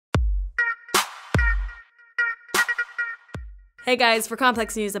Hey guys, for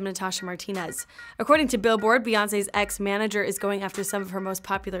Complex News, I'm Natasha Martinez. According to Billboard, Beyonce's ex-manager is going after some of her most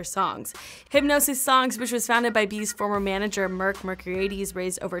popular songs. Hipgnosis Songs, which was founded by B's former manager Merck Mercuriadis,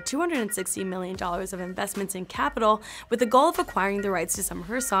 raised over $260 million of investments in capital with the goal of acquiring the rights to some of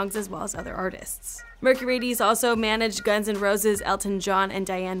her songs as well as other artists. Mercuriadis also managed Guns N' Roses, Elton John, and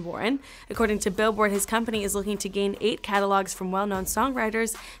Diane Warren. According to Billboard, his company is looking to gain 8 catalogs from well-known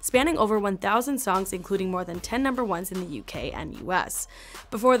songwriters, spanning over 1,000 songs, including more than 10 number ones in the UK and US.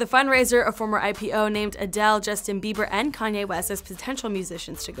 Before the fundraiser, a former IPO named Adele, Justin Bieber, and Kanye West as potential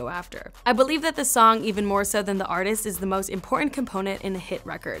musicians to go after. I believe that the song, even more so than the artist, is the most important component in a hit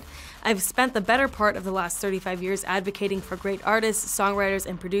record. I've spent the better part of the last 35 years advocating for great artists, songwriters,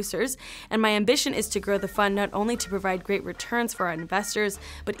 and producers, and my ambition is to grow the fund not only to provide great returns for our investors,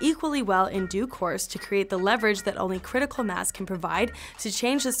 but equally well in due course to create the leverage that only critical mass can provide to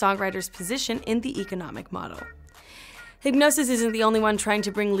change the songwriter's position in the economic model. Hipgnosis isn't the only one trying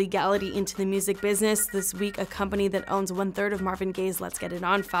to bring legality into the music business. This week, a company that owns 1/3 of Marvin Gaye's Let's Get It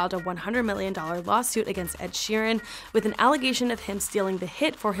On filed a $100 million lawsuit against Ed Sheeran with an allegation of him stealing the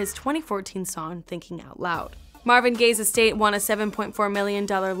hit for his 2014 song Thinking Out Loud. Marvin Gaye's estate won a $7.4 million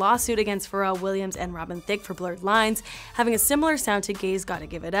lawsuit against Pharrell Williams and Robin Thicke for Blurred Lines, having a similar sound to Gaye's Gotta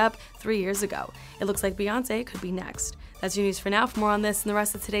Give It Up 3 years ago. It looks like Beyonce could be next. That's your news for now. For more on this and the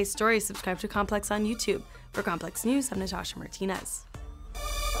rest of today's stories, subscribe to Complex on YouTube. For Complex News, I'm Natasha Martinez.